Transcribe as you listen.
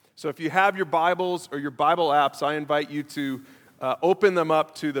So if you have your Bibles or your Bible apps, I invite you to open them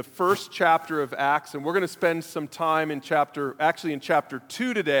up to the first chapter of Acts, and we're going to spend some time in chapter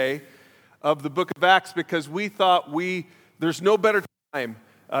 2 today of the book of Acts, because we thought there's no better time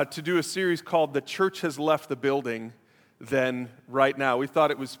to do a series called The Church Has Left the Building than right now. We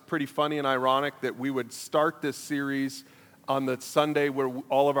thought it was pretty funny and ironic that we would start this series on the Sunday where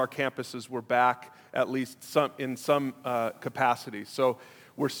all of our campuses were back, at least in some capacity. So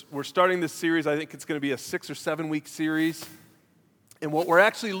we're starting this series. I think it's going to be a 6 or 7 week series. And what we're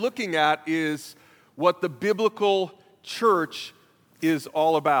actually looking at is what the biblical church is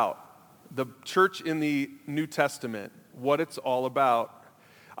all about. The church in the New Testament, what it's all about.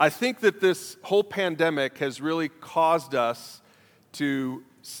 I think that this whole pandemic has really caused us to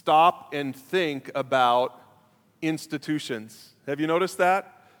stop and think about institutions. Have you noticed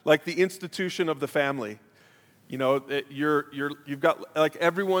that? Like the institution of the family. You know, you've got, like,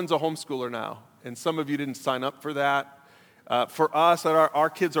 everyone's a homeschooler now, and some of you didn't sign up for that. For us, our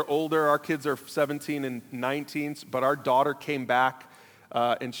kids are older. Our kids are 17 and 19, but our daughter came back,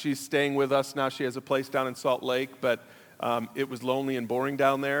 and she's staying with us now. She has a place down in Salt Lake, but it was lonely and boring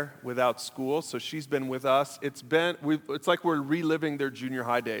down there without school, so she's been with us. It's like we're reliving their junior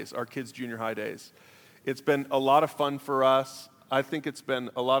high days, our kids' junior high days. It's been a lot of fun for us. I think it's been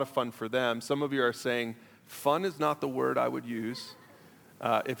a lot of fun for them. Some of you are saying, fun is not the word I would use.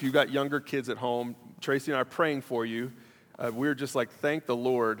 If you've got younger kids at home, Tracy and I are praying for you. We're just like, thank the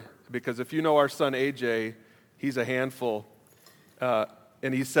Lord, because if you know our son AJ, he's a handful,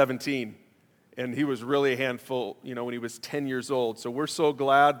 and he's 17, and he was really a handful, when he was 10 years old. So we're so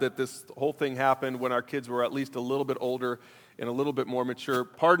glad that this whole thing happened when our kids were at least a little bit older and a little bit more mature.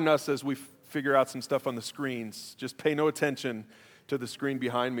 Pardon us as we figure out some stuff on the screens. Just pay no attention to the screen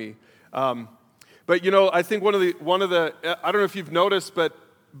behind me. But I think one of the I don't know if you've noticed, but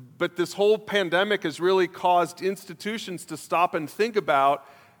this whole pandemic has really caused institutions to stop and think about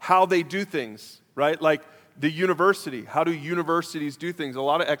how they do things, right? Like the university. How do universities do things? A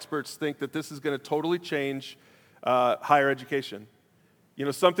lot of experts think that this is going to totally change higher education.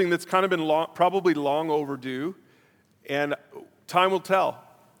 Something that's kind of been probably long overdue, and time will tell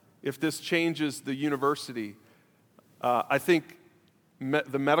if this changes the university. I think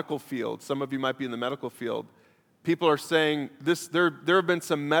the medical field, some of you might be in the medical field, people are saying this. There have been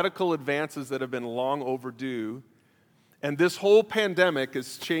some medical advances that have been long overdue, and this whole pandemic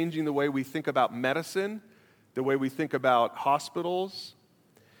is changing the way we think about medicine, the way we think about hospitals.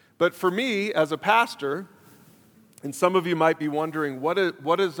 But for me, as a pastor, and some of you might be wondering, what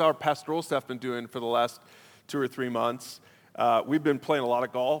has our pastoral staff been doing for the last 2 or 3 months? We've been playing a lot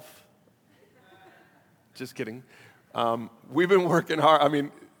of golf. Just kidding. We've been working hard. I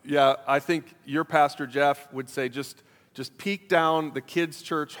mean, yeah, I think your pastor, Jeff, would say just peek down the kids'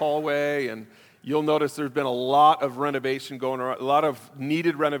 church hallway, and you'll notice there's been a lot of renovation going around, a lot of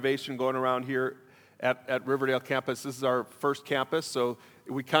needed renovation going around here at Riverdale campus. This is our first campus, so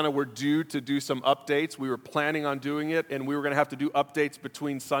we kind of were due to do some updates. We were planning on doing it, and we were going to have to do updates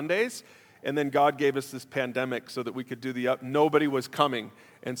between Sundays, and then God gave us this pandemic so that we could do nobody was coming,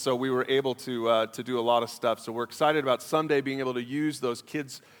 and so we were able to do a lot of stuff. So we're excited about Sunday being able to use those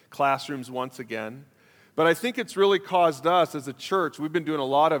kids' classrooms once again. But I think it's really caused us as a church, we've been doing a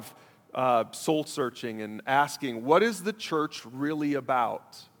lot of soul searching and asking, what is the church really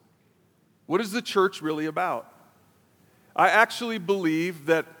about? What is the church really about? I actually believe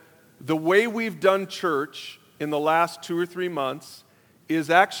that the way we've done church in the last 2 or 3 months is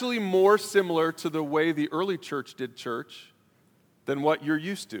actually more similar to the way the early church did church than what you're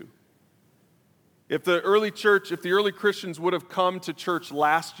used to. If the early Christians would have come to church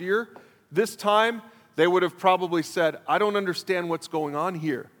last year, this time, they would have probably said, I don't understand what's going on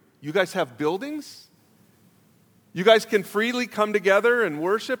here. You guys have buildings? You guys can freely come together and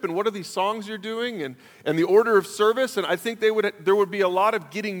worship, and what are these songs you're doing, and the order of service? And I think there would be a lot of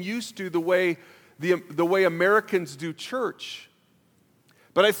getting used to the way Americans do church.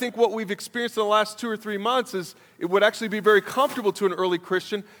 But I think what we've experienced in the last 2 or 3 months is it would actually be very comfortable to an early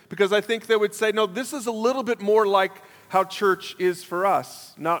Christian, because I think they would say, no, this is a little bit more like how church is for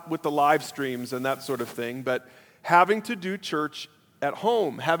us, not with the live streams and that sort of thing, but having to do church at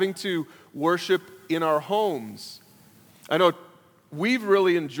home, having to worship in our homes. I know we've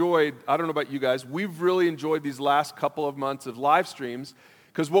really enjoyed, I don't know about you guys, we've really enjoyed these last couple of months of live streams,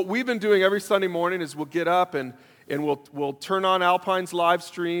 because what we've been doing every Sunday morning is we'll get up and we'll turn on Alpine's live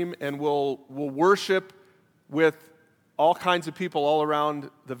stream, and we'll worship with all kinds of people all around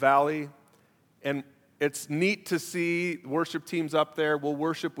the valley. And it's neat to see worship teams up there. We'll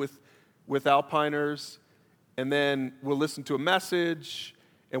worship with Alpiners, and then we'll listen to a message,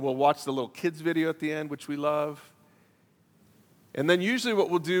 and we'll watch the little kids video at the end, which we love. And then usually what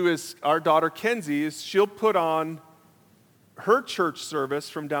we'll do is our daughter Kenzie, she'll put on her church service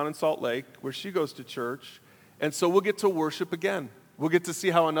from down in Salt Lake, where she goes to church, and so we'll get to worship again. We'll get to see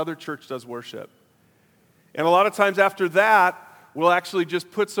how another church does worship. And a lot of times after that, we'll actually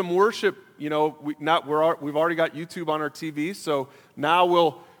just put some worship, we've already got YouTube on our TV, so now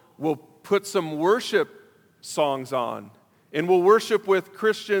we'll put some worship songs on. And we'll worship with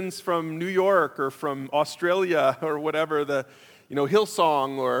Christians from New York or from Australia or whatever,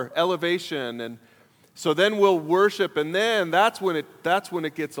 Hillsong or Elevation. And so then we'll worship, and then that's when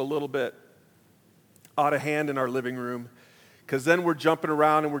it gets a little bit out of hand in our living room, because then we're jumping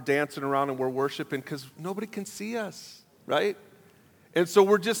around and we're dancing around and we're worshiping because nobody can see us, right? And so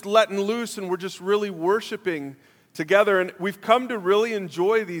we're just letting loose and we're just really worshiping together. And we've come to really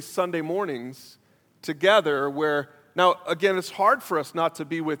enjoy these Sunday mornings together where, now again, it's hard for us not to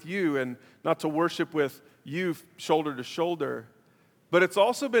be with you and not to worship with you shoulder to shoulder. But it's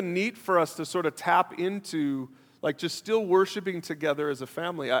also been neat for us to sort of tap into just still worshiping together as a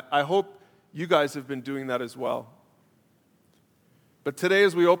family. I hope you guys have been doing that as well. But today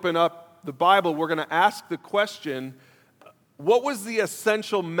as we open up the Bible, we're going to ask the question, what was the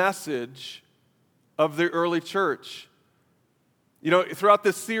essential message of the early church? Throughout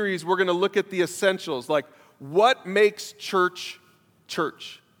this series, we're going to look at the essentials, like what makes church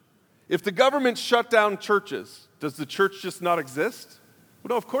church? If the government shut down churches, does the church just not exist? Well,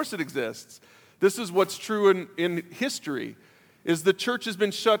 no, of course it exists. This is what's true in history, is the church has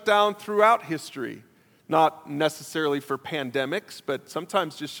been shut down throughout history. Not necessarily for pandemics, but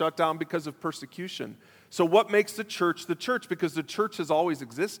sometimes just shut down because of persecution. So what makes the church the church? Because the church has always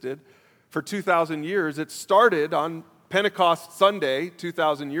existed for 2,000 years. It started on Pentecost Sunday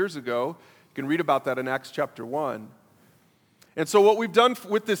 2,000 years ago. You can read about that in Acts chapter 1. And so what we've done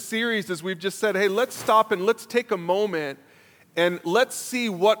with this series is we've just said, hey, let's stop and let's take a moment and let's see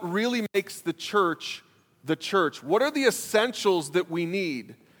what really makes the church the church. What are the essentials that we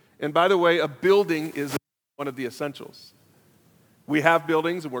need? And by the way, a building is one of the essentials. We have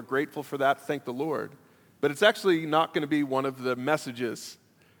buildings and we're grateful for that, thank the Lord. But it's actually not going to be one of the messages,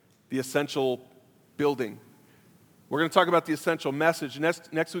 the essential building. We're going to talk about the essential message.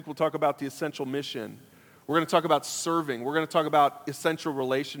 Next week we'll talk about the essential mission. We're going to talk about serving. We're going to talk about essential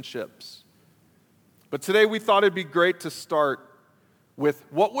relationships. But today we thought it'd be great to start with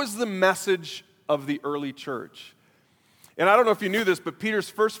what was the message of the early church. And I don't know if you knew this, but Peter's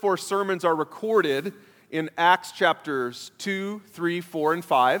first 4 sermons are recorded in Acts chapters 2, 3, 4, and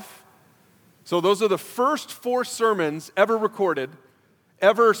 5. So those are the first 4 sermons ever recorded,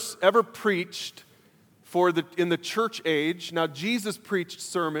 ever preached in the church age. Now, Jesus preached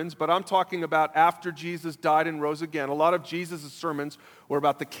sermons, but I'm talking about after Jesus died and rose again. A lot of Jesus' sermons were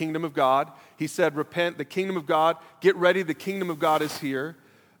about the kingdom of God. He said, repent, the kingdom of God, get ready, the kingdom of God is here.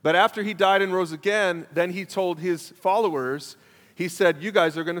 But after he died and rose again, then he told his followers, he said, you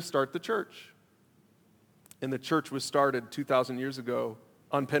guys are going to start the church. And the church was started 2,000 years ago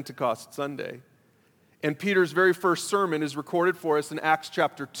on Pentecost Sunday. And Peter's very first sermon is recorded for us in Acts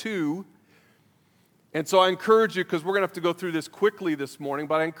chapter 2. And so I encourage you, because we're going to have to go through this quickly this morning,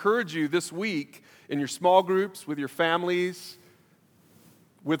 but I encourage you this week in your small groups, with your families,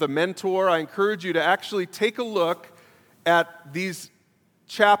 with a mentor, I encourage you to actually take a look at these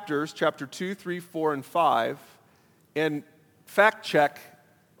chapters, chapter 2, 3, 4, and 5, and fact check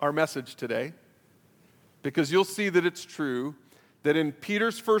our message today, because you'll see that it's true, that in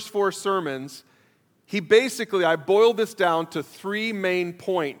Peter's first 4 sermons, I boiled this down to 3 main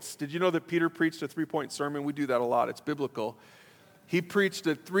points. Did you know that Peter preached a 3-point sermon? We do that a lot. It's biblical. He preached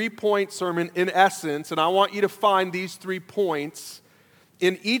a 3-point sermon in essence, and I want you to find these 3 points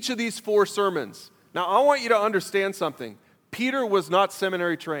in each of these 4 sermons. Now, I want you to understand something. Peter was not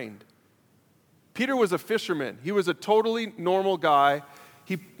seminary trained. Peter was a fisherman. He was a totally normal guy.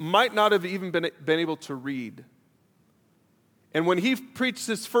 He might not have even been able to read. And when he preached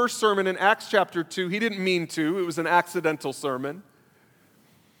his first sermon in Acts chapter 2, he didn't mean to. It was an accidental sermon.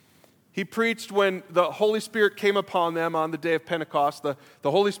 He preached when the Holy Spirit came upon them on the day of Pentecost. The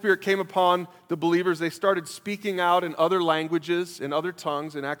Holy Spirit came upon the believers. They started speaking out in other languages, in other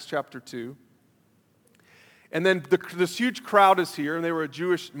tongues in Acts chapter 2. And then this huge crowd is here, and they were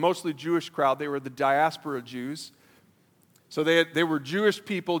mostly Jewish crowd. They were the diaspora Jews. So they were Jewish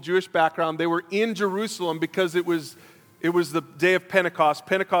people, Jewish background. They were in Jerusalem because it was the day of Pentecost.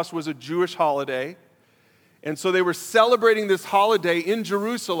 Pentecost was a Jewish holiday. And so they were celebrating this holiday in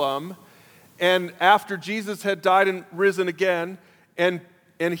Jerusalem. And after Jesus had died and risen again, and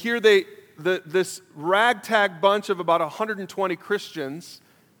here this ragtag bunch of about 120 Christians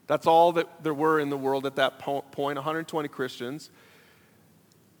That's all that there were in the world at that point, 120 Christians.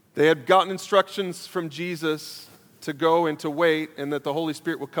 They had gotten instructions from Jesus to go and to wait, and that the Holy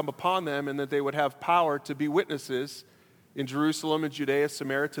Spirit would come upon them, and that they would have power to be witnesses in Jerusalem and Judea,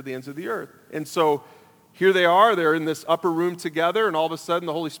 Samaria, to the ends of the earth. And so here they are, they're in this upper room together, and all of a sudden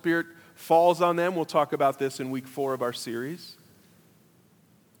the Holy Spirit falls on them. We'll talk about this in week 4 of our series.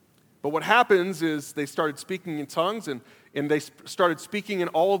 But what happens is they started speaking in tongues, and they started speaking in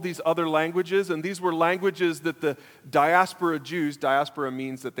all of these other languages, and these were languages that the diaspora Jews, diaspora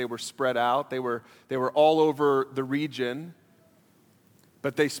means that they were spread out, they were all over the region,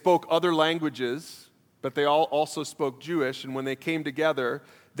 but they spoke other languages, but they all also spoke Jewish, and when they came together,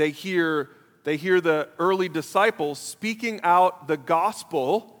 they hear the early disciples speaking out the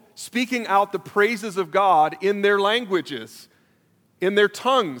gospel, speaking out the praises of God in their languages, in their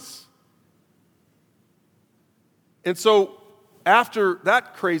tongues. And so after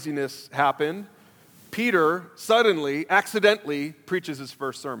that craziness happened, Peter suddenly, accidentally, preaches his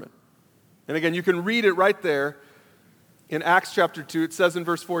first sermon. And again, you can read it right there in Acts chapter 2. It says in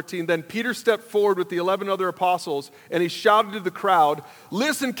verse 14, "Then Peter stepped forward with the 11 other apostles, and he shouted to the crowd,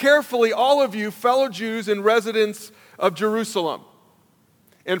 'Listen carefully, all of you fellow Jews and residents of Jerusalem.'"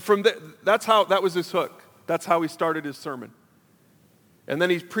 And that was his hook. That's how he started his sermon. And then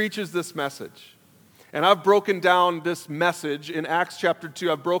he preaches this message. And I've broken down this message in Acts chapter 2.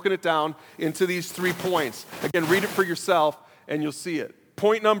 I've broken it down into these 3 points. Again, read it for yourself and you'll see it.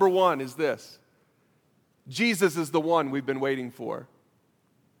 Point number 1 is this: Jesus is the one we've been waiting for.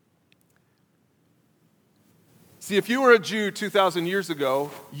 See, if you were a Jew 2,000 years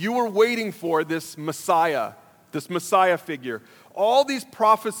ago, you were waiting for this Messiah figure. All these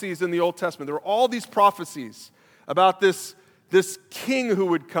prophecies in the Old Testament, there were all these prophecies about this king who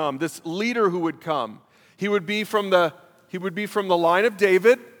would come, this leader who would come. He would be from the line of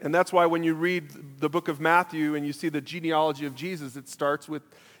David, and that's why when you read the book of Matthew and you see the genealogy of Jesus, it starts with,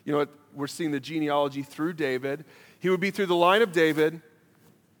 we're seeing the genealogy through David. He would be through the line of David,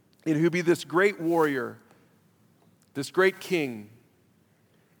 and he would be this great warrior, this great king.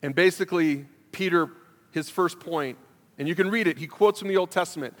 And basically, Peter, his first point, and you can read it, he quotes from the Old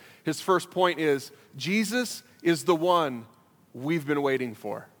Testament. His first point is, Jesus is the one we've been waiting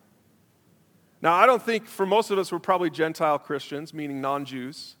for. Now, I don't think, for most of us, we're probably Gentile Christians, meaning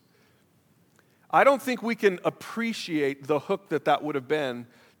non-Jews. I don't think we can appreciate the hook that would have been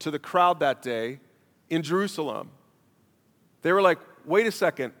to the crowd that day in Jerusalem. They were like, wait a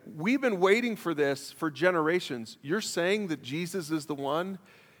second, we've been waiting for this for generations. You're saying that Jesus is the one?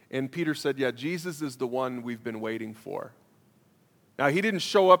 And Peter said, yeah, Jesus is the one we've been waiting for. Now, he didn't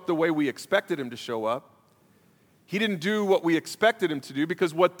show up the way we expected him to show up. He didn't do what we expected him to do,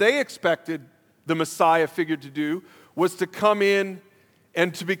 because what they expected the Messiah figure to do was to come in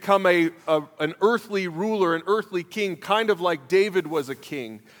and to become an earthly ruler, an earthly king, kind of like David was a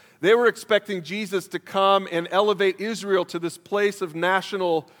king. They were expecting Jesus to come and elevate Israel to this place of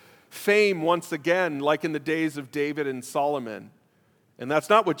national fame once again, like in the days of David and Solomon. And that's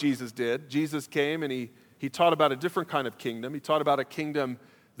not what Jesus did. Jesus came and he taught about a different kind of kingdom. He taught about a kingdom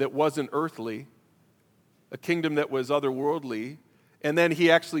that wasn't earthly, a kingdom that was otherworldly, and then he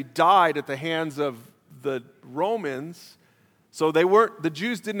actually died at the hands of the Romans. So the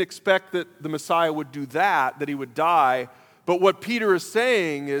Jews didn't expect that the Messiah would do that he would die. But what Peter is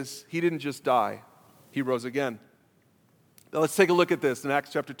saying is he didn't just die, he rose again. Now let's take a look at this in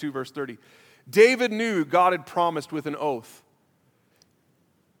Acts chapter 2, verse 30. David knew God had promised with an oath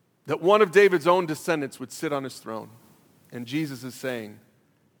that one of David's own descendants would sit on his throne. And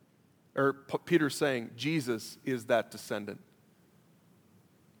Peter's saying, Jesus is that descendant.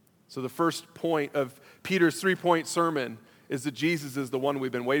 So the first point of Peter's 3-point sermon is that Jesus is the one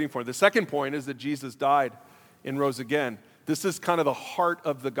we've been waiting for. The second point is that Jesus died and rose again. This is kind of the heart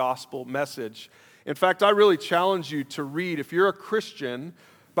of the gospel message. In fact, I really challenge you to read, if you're a Christian,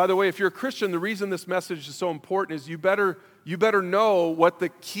 by the way, if you're a Christian, the reason this message is so important is you better know what the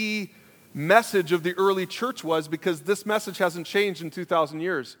key message of the early church was, because this message hasn't changed in 2,000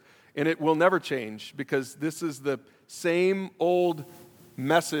 years. And it will never change, because this is the same old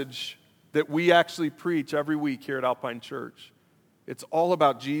message that we actually preach every week here at Alpine Church. It's all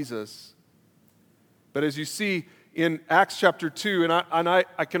about Jesus. But as you see in Acts chapter 2, and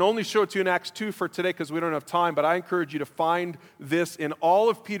I can only show it to you in Acts 2 for today because we don't have time, but I encourage you to find this in all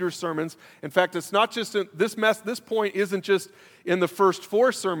of Peter's sermons. In fact, it's not just this point isn't just in the first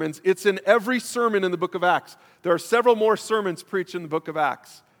 4 sermons, it's in every sermon in the book of Acts. There are several more sermons preached in the book of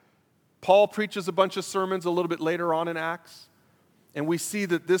Acts. Paul preaches a bunch of sermons a little bit later on in Acts. And we see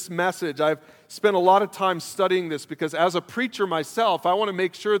that this message, I've spent a lot of time studying this because as a preacher myself, I want to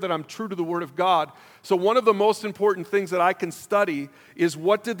make sure that I'm true to the Word of God. So one of the most important things that I can study is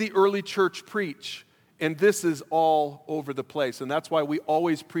what did the early church preach? And this is all over the place. And that's why we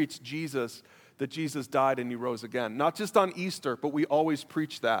always preach Jesus, that Jesus died and he rose again. Not just on Easter, but we always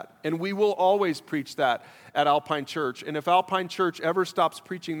preach that. And we will always preach that at Alpine Church. And if Alpine Church ever stops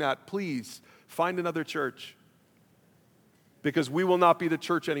preaching that, please find another church. Because we will not be the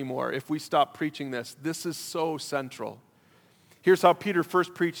church anymore if we stop preaching this. This is so central. Here's how Peter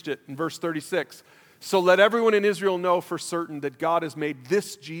first preached it in verse 36. So let everyone in Israel know for certain that God has made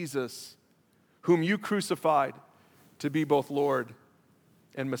this Jesus, whom you crucified, to be both Lord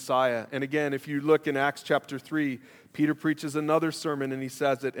and Messiah. And again, if you look in Acts chapter 3, Peter preaches another sermon and he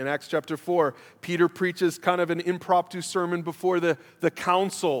says it. In Acts chapter 4, Peter preaches kind of an impromptu sermon before the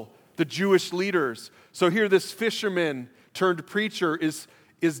council, the Jewish leaders. So here this fisherman turned preacher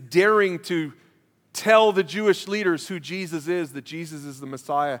is daring to tell the Jewish leaders who Jesus is, that Jesus is the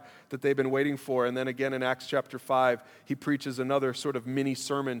Messiah that they've been waiting for. And then again in Acts chapter 5, he preaches another sort of mini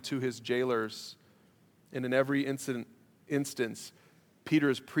sermon to his jailers. And in every instance, Peter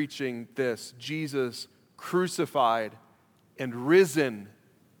is preaching this: Jesus crucified and risen.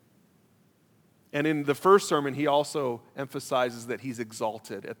 And in the first sermon, he also emphasizes that he's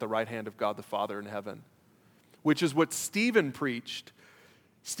exalted at the right hand of God the Father in heaven, which is what Stephen preached.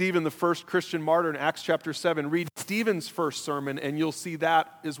 Stephen, the first Christian martyr in Acts chapter 7. Read Stephen's first sermon and you'll see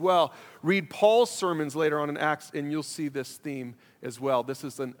that as well. Read Paul's sermons later on in Acts and you'll see this theme as well. This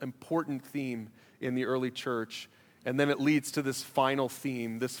is an important theme in the early church. And then it leads to this final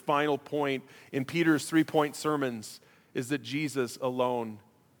theme, this final point in Peter's 3-point sermons is that Jesus alone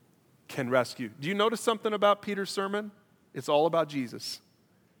can rescue. Do you notice something about Peter's sermon? It's all about Jesus.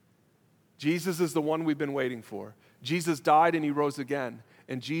 Jesus is the one we've been waiting for. Jesus died and he rose again.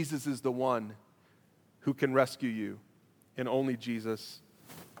 And Jesus is the one who can rescue you. And only Jesus.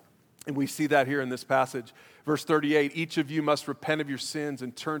 And we see that here in this passage. Verse 38, each of you must repent of your sins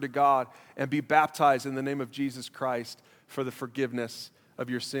and turn to God and be baptized in the name of Jesus Christ for the forgiveness of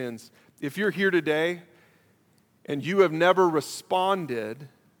your sins. If you're here today and you have never responded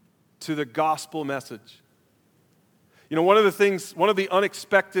to the gospel message, you know, one of the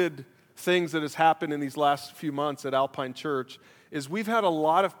unexpected things that has happened in these last few months at Alpine Church is we've had a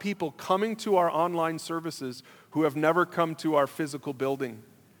lot of people coming to our online services who have never come to our physical building.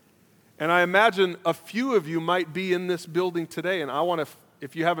 And I imagine a few of you might be in this building today, and I want to,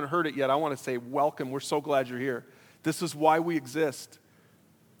 if you haven't heard it yet, I want to say welcome. We're so glad you're here. This is why we exist.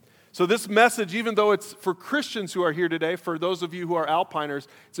 So this message, even though it's for Christians who are here today, for those of you who are Alpiners,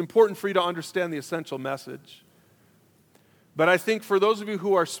 it's important for you to understand the essential message. But I think for those of you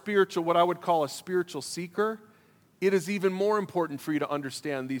who are spiritual, what I would call a spiritual seeker, it is even more important for you to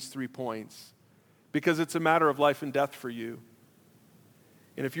understand these 3 points because it's a matter of life and death for you.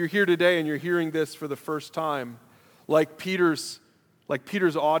 And if you're here today and you're hearing this for the first time, like Peter's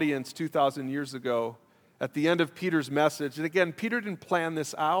audience 2,000 years ago, at the end of Peter's message, and again, Peter didn't plan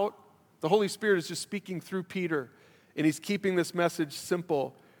this out. The Holy Spirit is just speaking through Peter, and he's keeping this message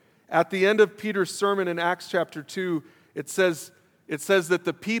simple. At the end of Peter's sermon in Acts chapter 2, it says that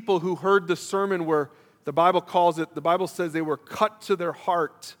the people who heard the sermon the Bible says they were cut to their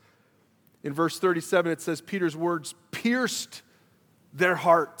heart. In verse 37, it says Peter's words pierced their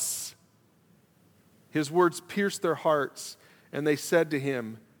hearts. His words pierced their hearts, and they said to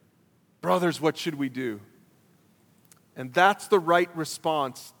him, "Brothers, what should we do?" And that's the right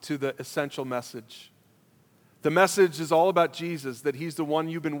response to the essential message. The message is all about Jesus, that he's the one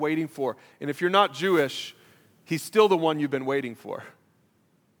you've been waiting for. And if you're not Jewish, he's still the one you've been waiting for.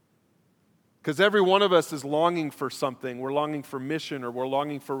 Because every one of us is longing for something. We're longing for mission, or we're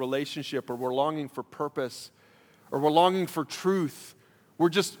longing for relationship, or we're longing for purpose, or we're longing for truth.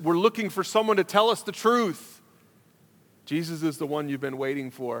 We're looking for someone to tell us the truth. Jesus is the one you've been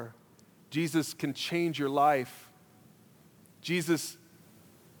waiting for. Jesus can change your life. Jesus,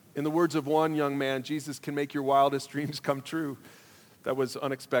 in the words of one young man, Jesus can make your wildest dreams come true. That was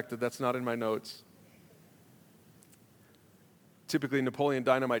unexpected. That's not in my notes. Typically, Napoleon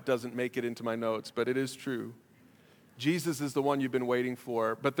Dynamite doesn't make it into my notes, but it is true. Jesus is the one you've been waiting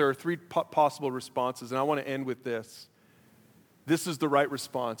for. But there are 3 possible responses, and I want to end with this. This is the right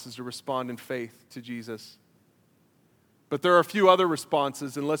response, is to respond in faith to Jesus. But there are a few other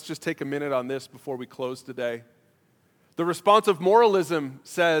responses, and let's just take a minute on this before we close today. The response of moralism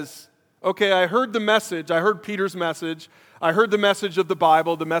says, okay, I heard the message, I heard Peter's message, I heard the message of the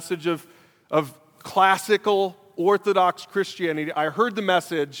Bible, the message of classical Orthodox Christianity. I heard the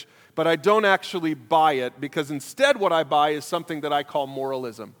message, but I don't actually buy it, because instead what I buy is something that I call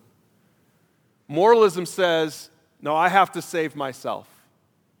moralism. Moralism says, no, I have to save myself.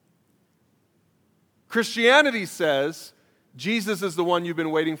 Christianity says, Jesus is the one you've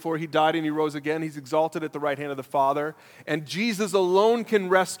been waiting for. He died and he rose again. He's exalted at the right hand of the Father. And Jesus alone can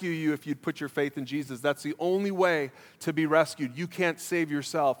rescue you if you'd put your faith in Jesus. That's the only way to be rescued. You can't save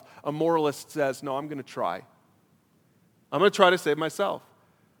yourself. A moralist says, no, I'm going to try. I'm going to try to save myself.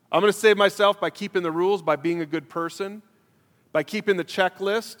 I'm going to save myself by keeping the rules, by being a good person, by keeping the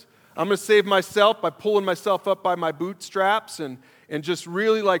checklist. I'm going to save myself by pulling myself up by my bootstraps and just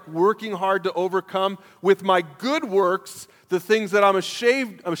really like working hard to overcome with my good works the things that I'm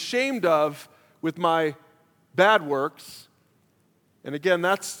ashamed of with my bad works. And again,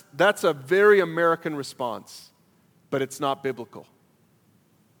 that's a very American response, but it's not biblical.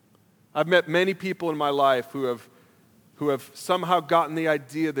 I've met many people in my life who have somehow gotten the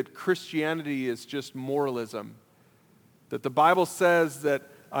idea that Christianity is just moralism, that the Bible says that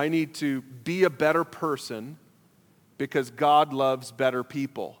I need to be a better person because God loves better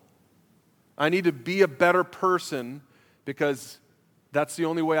people. I need to be a better person because that's the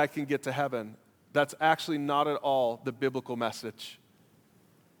only way I can get to heaven. That's actually not at all the biblical message.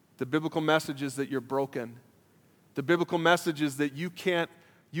 The biblical message is that you're broken. The biblical message is that you can't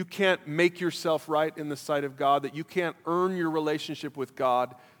make yourself right in the sight of God, that you can't earn your relationship with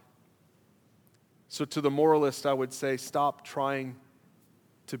God. So to the moralist, I would say, stop trying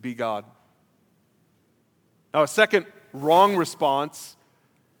to be God. Now, a second wrong response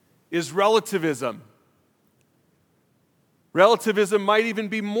is relativism. Relativism might even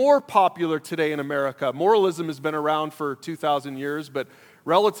be more popular today in America. Moralism has been around for 2,000 years, but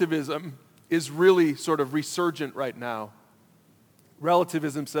relativism is really sort of resurgent right now.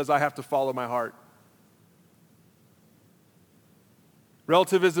 Relativism says I have to follow my heart.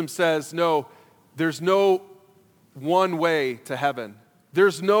 Relativism says, no, there's no one way to heaven.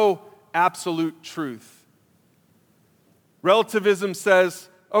 There's no absolute truth. Relativism says,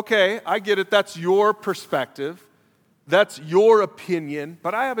 okay, I get it, that's your perspective, that's your opinion,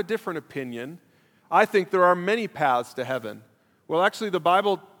 but I have a different opinion. I think there are many paths to heaven. Well, actually, the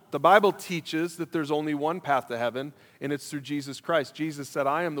Bible teaches that there's only one path to heaven, and it's through Jesus Christ. Jesus said,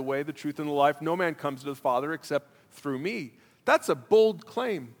 I am the way, the truth, and the life. No man comes to the Father except through me. That's a bold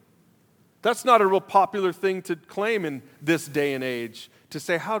claim. That's not a real popular thing to claim in this day and age, to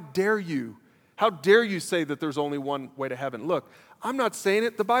say, how dare you? How dare you say that there's only one way to heaven? Look, I'm not saying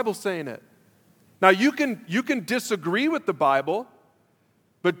it, the Bible's saying it. Now, you can disagree with the Bible,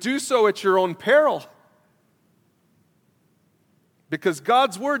 but do so at your own peril. Because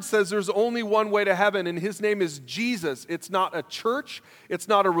God's word says there's only one way to heaven, and his name is Jesus. It's not a church, it's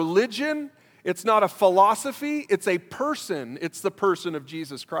not a religion, it's not a philosophy, it's a person. It's the person of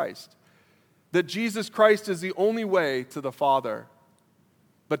Jesus Christ. That Jesus Christ is the only way to the Father.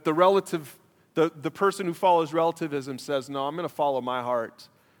 But the person who follows relativism says, no, I'm going to follow my heart.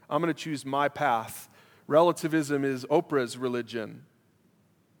 I'm going to choose my path. Relativism is Oprah's religion.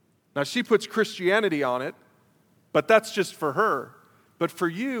 Now, she puts Christianity on it, but that's just for her. But for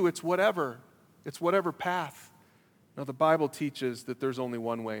you, it's whatever. It's whatever path. Now, the Bible teaches that there's only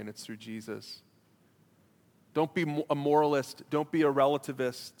one way, and it's through Jesus. Don't be a moralist. Don't be a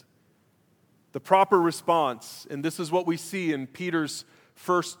relativist. The proper response, and this is what we see in Peter's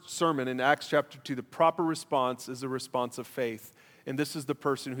first sermon in Acts chapter 2, the proper response is a response of faith. And this is the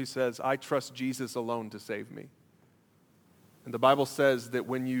person who says, I trust Jesus alone to save me. And the Bible says that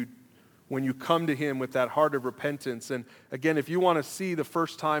when you come to him with that heart of repentance, and again, if you want to see the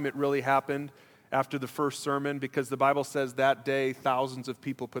first time it really happened after the first sermon, because the Bible says that day thousands of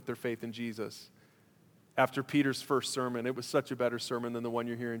people put their faith in Jesus. After Peter's first sermon, it was such a better sermon than the one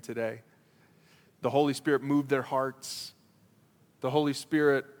you're hearing today. The Holy Spirit moved their hearts. The Holy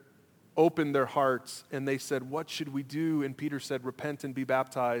Spirit opened their hearts, and they said, what should we do? And Peter said, repent and be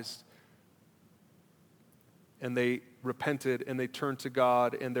baptized. And they repented, and they turned to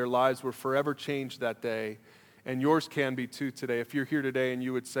God, and their lives were forever changed that day. And yours can be too today. If you're here today and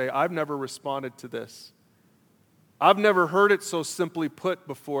you would say, I've never responded to this. I've never heard it so simply put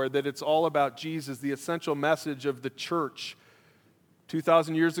before, that it's all about Jesus, the essential message of the church.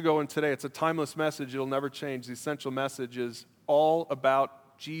 2,000 years ago and today, it's a timeless message. It'll never change. The essential message is all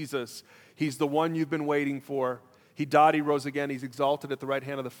about Jesus. He's the one you've been waiting for. He died, he rose again, he's exalted at the right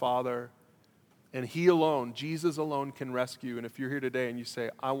hand of the Father. And he alone, Jesus alone, can rescue. And if you're here today and you say,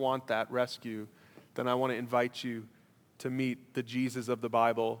 I want that rescue, then I want to invite you to meet the Jesus of the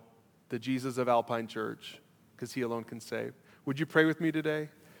Bible, the Jesus of Alpine Church, because he alone can save. Would you pray with me today?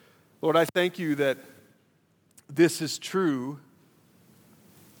 Lord, I thank you that this is true.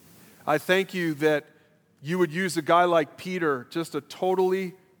 I thank you that you would use a guy like Peter, just a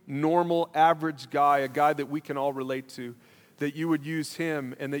totally normal, average guy, a guy that we can all relate to, that you would use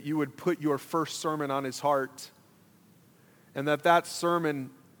him and that you would put your first sermon on his heart. And that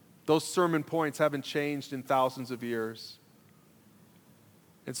sermon, those sermon points haven't changed in thousands of years.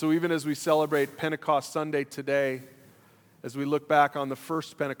 And so even as we celebrate Pentecost Sunday today, as we look back on the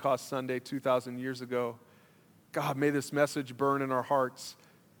first Pentecost Sunday 2,000 years ago, God, may this message burn in our hearts.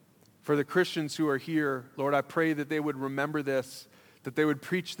 For the Christians who are here, Lord, I pray that they would remember this, that they would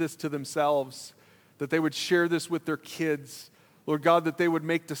preach this to themselves, that they would share this with their kids. Lord God, that they would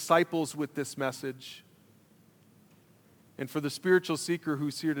make disciples with this message. And for the spiritual seeker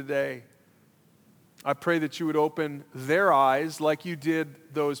who's here today, I pray that you would open their eyes like you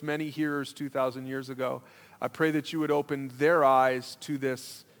did those many hearers 2,000 years ago. I pray that you would open their eyes to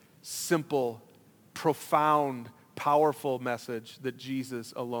this simple, profound, powerful message that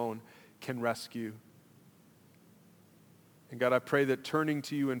Jesus alone can rescue. And God, I pray that turning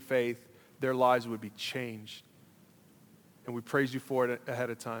to you in faith, their lives would be changed. And we praise you for it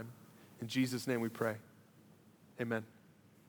ahead of time. In Jesus' name we pray. Amen.